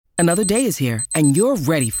Another day is here, and you're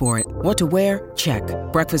ready for it. What to wear? Check.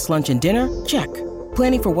 Breakfast, lunch, and dinner? Check.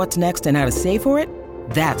 Planning for what's next and how to save for it?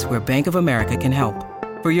 That's where Bank of America can help.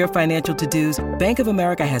 For your financial to-dos, Bank of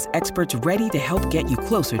America has experts ready to help get you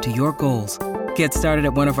closer to your goals. Get started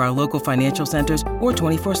at one of our local financial centers or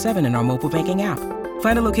 24/7 in our mobile banking app.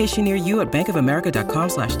 Find a location near you at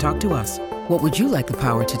bankofamerica.com/talktous. What would you like the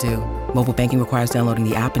power to do? Mobile banking requires downloading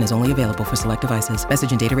the app and is only available for select devices. Message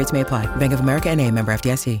and data rates may apply. Bank of America N.A., member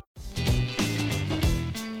FDIC.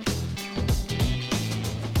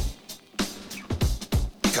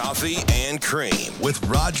 Coffee and Cream with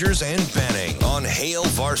Rogers and Benning on Hail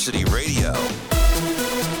Varsity Radio.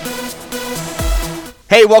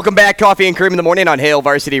 Hey, welcome back. Coffee and Cream in the morning on Hail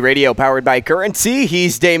Varsity Radio, powered by Currency.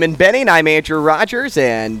 He's Damon Benning. I'm Andrew Rogers,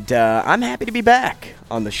 and I'm happy to be back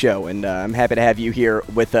on the show, and I'm happy to have you here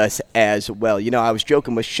with us as well. You know, I was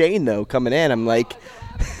joking with Shane, though, coming in. I'm like,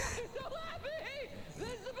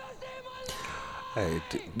 hey,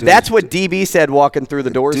 that's what DB said walking through the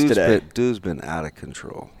doors today. Dude's been out of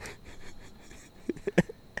control.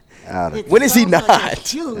 When is he not? Like a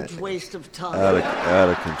huge waste of time. Out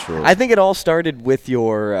of control. I think it all started with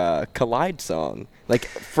your Collide song. Like,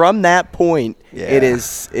 from that point, it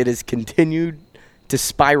is continued to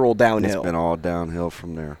spiral downhill. It's been all downhill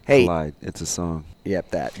from there. Hey. Collide. It's a song.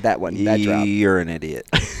 Yep, that one. That drop. You're an idiot.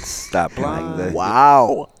 Stop playing that.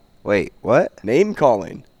 Wow. Wait, what? Name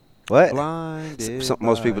calling. What? Blinded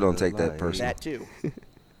Most people don't by take the that light. personal. That too.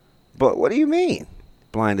 But what do you mean?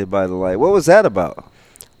 Blinded by the light. What was that about?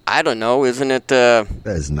 I don't know. Isn't it? That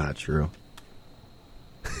is not true.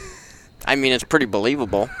 I mean, it's pretty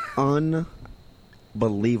believable.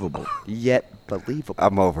 Unbelievable. Yet believable.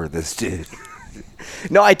 I'm over this dude.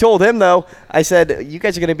 No, I told him, though. I said, you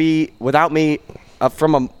guys are going to be without me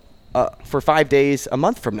for 5 days a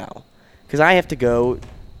month from now. Because I have to go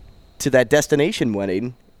to that destination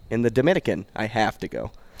wedding in the Dominican. I have to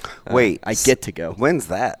go. Wait. I get to go. When's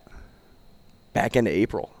that? Back into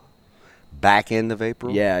April. Back end of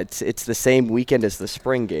April? Yeah, it's the same weekend as the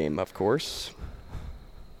spring game, of course.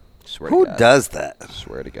 Swear Who to God. does that?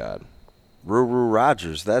 Swear to God. Ruru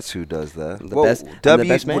Rogers, that's who does that. I'm the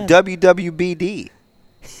best man. WWBD.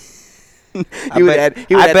 He would add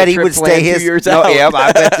I bet the he would trip plan stay 2 years no, out. yeah,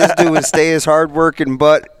 I bet this dude would stay his hard-working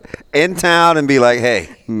butt in town and be like, "Hey,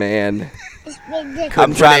 Man.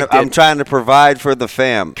 I'm trying to provide for the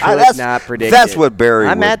fam." Could not predict That's it. what Barry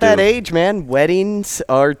I'm would at that do. age, man. Weddings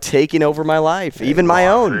are taking over my life, even my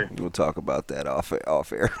own. We'll talk about that off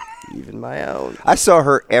air. Even my own. I saw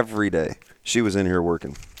her every day. She was in here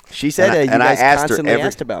working. She said And I- you and I guys asked her constantly every-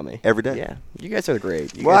 asked about me. every day. Yeah. You guys are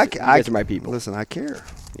great. You Well, guys are my people. Listen, I care.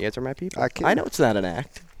 You guys are my people. I care. I know it's not an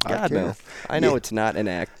act. I God, care. no. I know Yeah. it's not an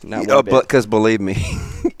act. Not Yeah, one bit. but because believe me,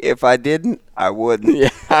 if I didn't, I wouldn't. Yeah,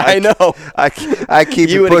 I know. I keep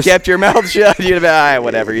You it would have pushed. kept your mouth shut. You'd have been,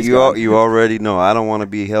 whatever. He's gone. You already know. I don't want to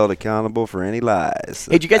be held accountable for any lies.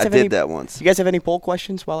 Hey, did you guys I have did any, that once. You guys have any poll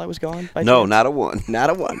questions while I was gone? by No, chance? not a one. Not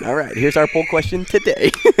a one. All right. Here's our poll question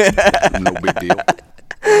today. No big deal.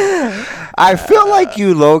 I feel like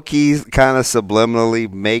you low-key kind of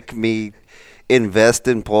subliminally make me invest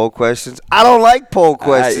in poll questions. I don't like poll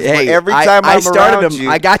questions. but every time I I'm started around them. you,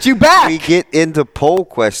 I got you back. we get into poll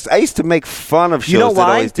questions. I used to make fun of shows You know that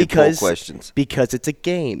why? always did poll questions. Because it's a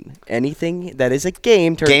game. Anything that is a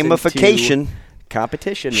game turns Gamification. into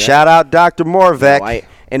competition. Right? Shout out Dr. Morvek. No,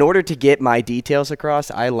 in order to get my details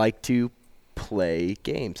across, I like to play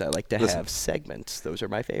games. I like to Listen. have segments. Those are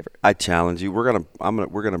my favorite. I challenge you. We're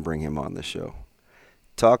gonna bring him on the show.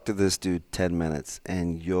 Talk to this dude 10 minutes,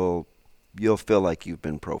 and you'll feel like you've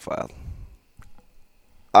been profiled.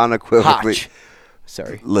 Unequivocally. Hotch.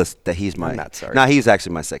 Sorry. Listen, that he's my. I'm not sorry. No, he's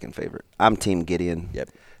actually my second favorite. I'm Team Gideon. Yep.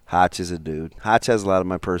 Hotch is a dude. Hotch has a lot of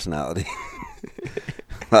my personality.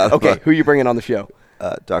 Okay, who are you bringing on the show?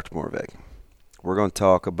 Dr. Morvek. We're going to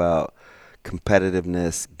talk about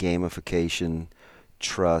competitiveness, gamification,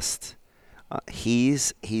 trust.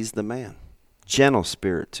 He's the man. Gentle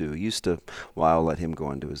spirit too. I'll let him go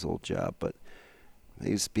into his old job, but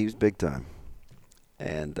he's big time.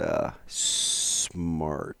 And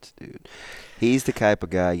smart, dude. He's the type of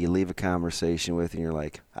guy you leave a conversation with and you're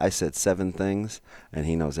like, I said 7 things and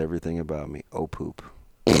he knows everything about me. Oh, poop.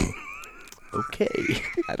 Okay.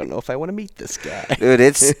 I don't know if I want to meet this guy. Dude,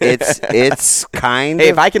 it's kind Hey,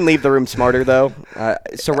 of. if I can leave the room smarter, though,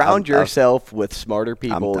 surround yourself with smarter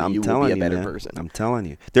people, I'm you will telling be a you, better man. person. I'm telling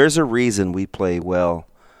you. There's a reason we play well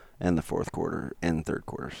in the fourth quarter and third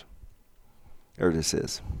quarters. Or this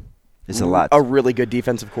is. It's a lot. A really good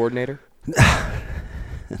defensive coordinator?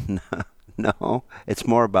 No, it's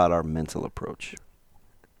more about our mental approach.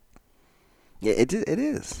 Yeah, it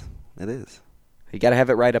is. It is. You got to have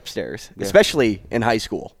it right upstairs, especially in high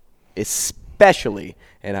school. Especially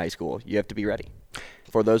in high school. You have to be ready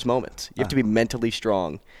for those moments. You have to be mentally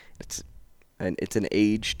strong. It's an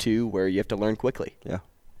age, too, where you have to learn quickly. Yeah.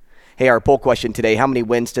 Hey, our poll question today, how many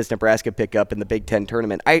wins does Nebraska pick up in the Big Ten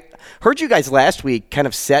tournament? I heard you guys last week kind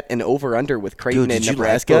of set an over-under with Creighton Dude, and did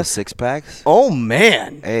Nebraska. you like those six-packs? Oh,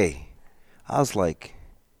 man. Hey, I was like,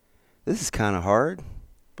 this is kind of hard,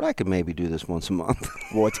 but I could maybe do this once a month.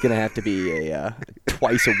 Well, it's going to have to be a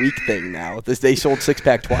twice-a-week thing now. They sold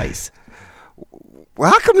six-pack twice. Well,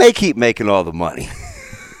 how come they keep making all the money?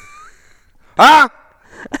 Huh?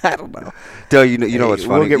 I don't know. Dude, you know what's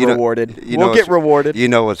funny? We'll get rewarded. We'll get rewarded. You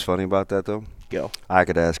know what's funny about that, though? Go. I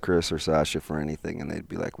could ask Chris or Sasha for anything, and they'd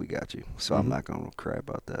be like, we got you. So I'm not going to cry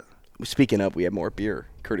about that. Speaking of, we have more beer,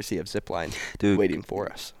 courtesy of Zipline, Dude, waiting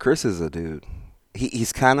for us. Chris is a dude.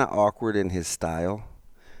 He's kind of awkward in his style,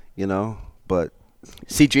 but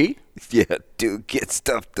CG? yeah, dude, get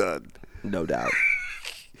stuff done. No doubt.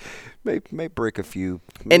 May break a few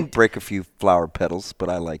flower petals, but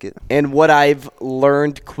I like it. And what I've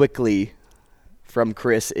learned quickly from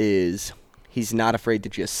Chris is he's not afraid to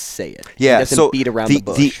just say it. Yeah, he doesn't so beat around the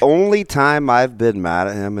bush. The only time I've been mad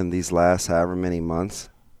at him in these last however many months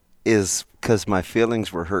is because my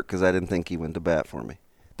feelings were hurt because I didn't think he went to bat for me.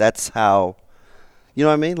 That's how, you know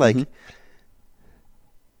what I mean? Like,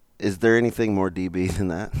 is there anything more DB than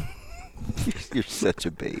that? You're such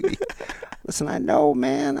a baby. Listen, I know,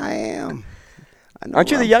 man, I am. Aren't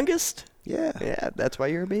you the youngest? Yeah. Yeah, that's why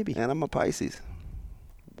you're a baby. And I'm a Pisces.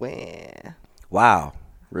 Wah. Wow.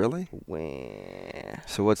 Really? Wah.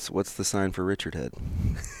 So what's the sign for Richard Head?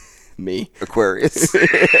 Me. Aquarius. We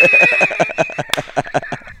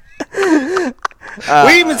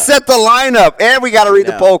even set the lineup, and we got to read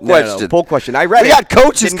the poll question. No. Poll question. I read it. We got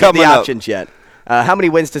coaches Didn't coming give the up. options yet. How many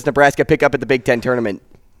wins does Nebraska pick up at the Big Ten tournament?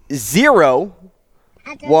 0,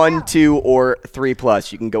 1, 2, or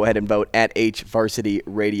 3+. You can go ahead and vote at H Varsity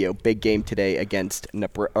Radio. Big game today against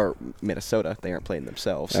Minnesota. They aren't playing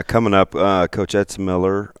themselves. Coming up, Coach Edson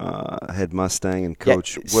Miller, head Mustang, and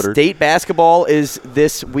Coach Woodard. State basketball is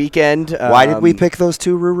this weekend. Why did we pick those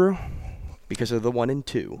two, Ruru? Because of the 1 and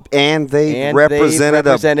 2. And they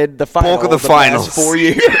represented the final, bulk of the finals. Past 4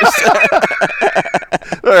 years.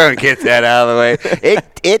 We're going to get that out of the way.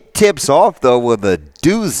 It tips off, though, with a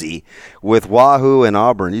doozy with Wahoo and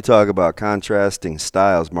Auburn. You talk about contrasting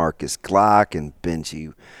styles. Marcus Glock and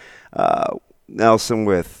Benji Nelson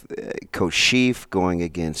with Coach Sheaf going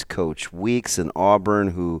against Coach Weeks and Auburn,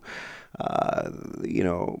 who,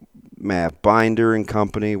 Matt Binder and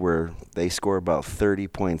company, where they score about 30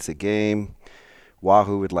 points a game.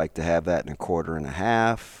 Wahoo would like to have that in a quarter and a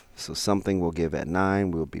half. So something we'll give at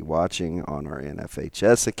 9. We'll be watching on our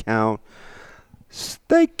NFHS account.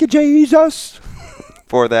 Thank you, Jesus,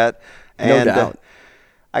 for that. No doubt.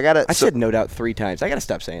 I said no doubt 3 times. I got to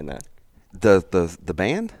stop saying that. The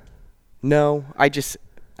band? No, I just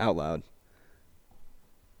out loud.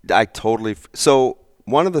 I totally. So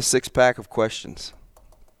one of the 6-pack of questions.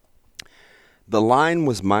 The line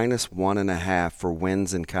was -1.5 for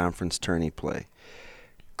wins in conference tourney play.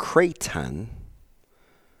 Creighton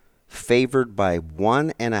favored by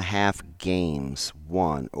 1.5 games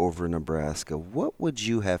won over Nebraska. What would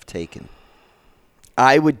you have taken?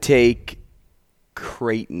 I would take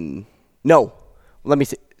Creighton. No, let me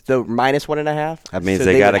see. So -1.5. That means so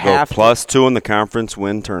they got to go have +2 in the conference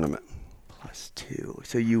win tournament. +2.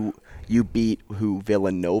 So you beat who?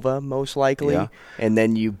 Villanova most likely, Yeah. and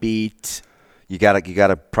then you beat. You got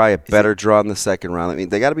to probably a better draw in the second round. I mean,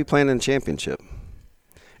 they got to be playing in the championship.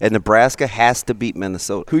 And Nebraska has to beat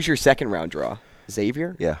Minnesota. Who's your second round draw?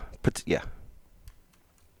 Xavier? Yeah. Yeah.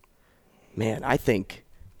 Man, I think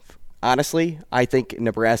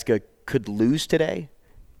Nebraska could lose today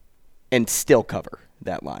and still cover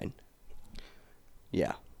that line.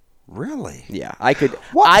 Yeah. Really? Yeah. I could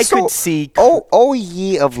see. Oh,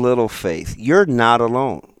 ye of little faith, you're not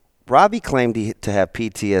alone. Robbie claimed to have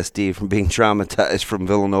PTSD from being traumatized from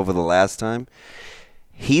Villanova the last time.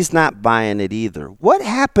 He's not buying it either. What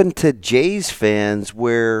happened to Jays fans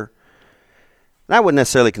where – I wouldn't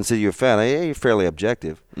necessarily consider you a fan. You're fairly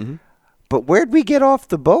objective. Mm-hmm. But where'd we get off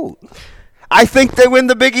the boat? I think they win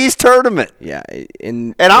the Big East tournament. Yeah.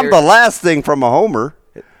 And I'm the last thing from a homer.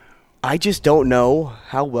 I just don't know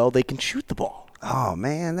how well they can shoot the ball. Oh,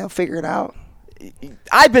 man, they'll figure it out.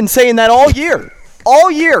 I've been saying that all year.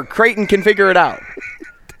 All year, Creighton can figure it out.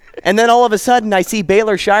 And then all of a sudden, I see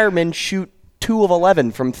Baylor Shireman shoot 2 of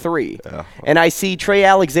 11 from 3. And I see Trey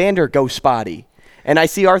Alexander go spotty. And I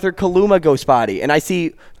see Arthur Kaluma go spotty. And I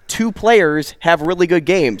see two players have really good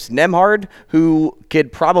games. Nemhard, who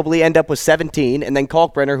could probably end up with 17, and then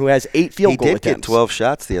Kalkbrenner, who has 8 field goal attempts. He did get 12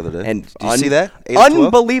 shots the other day. And did you see that? 8 of 12?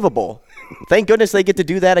 Unbelievable. Thank goodness they get to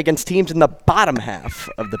do that against teams in the bottom half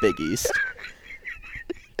of the Big East.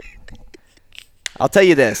 I'll tell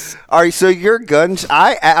you this. All right, so your guns,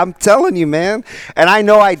 I'm telling you, man. And I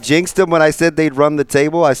know I jinxed them when I said they'd run the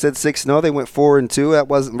table. I said 6-0. They went 4-2. That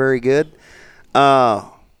wasn't very good.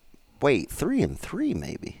 Wait, 3-3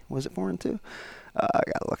 maybe. Was it 4-2? I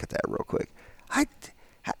got to look at that real quick.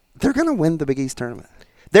 They're going to win the Big East tournament.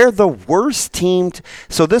 They're the worst team.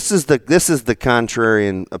 So this is the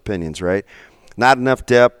contrarian opinions, right? Not enough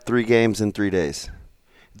depth, 3 games in 3 days.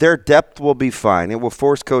 Their depth will be fine. It will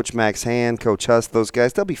force Coach Max Hand, Coach Huss, those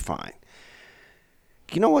guys. They'll be fine.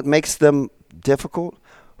 You know what makes them difficult?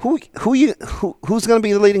 Who's going to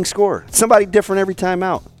be the leading scorer? Somebody different every time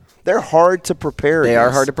out. They're hard to prepare. They are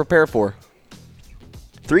hard to prepare for.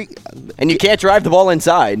 3, and you can't drive the ball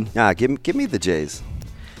inside. Nah, give me the Jays.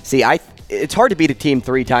 See, it's hard to beat a team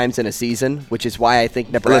 3 times in a season, which is why I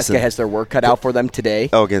think Nebraska has their work cut out for them today.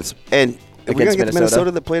 Oh, against we're going to get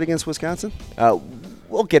Minnesota that played against Wisconsin?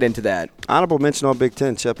 We'll get into that. Honorable mention all Big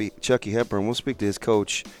Ten, Chucky Hepburn. We'll speak to his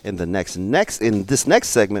coach in the next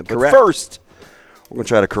segment. But Correct. First, we're going to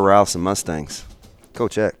try to corral some Mustangs.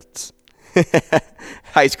 Coach X.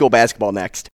 High school basketball next.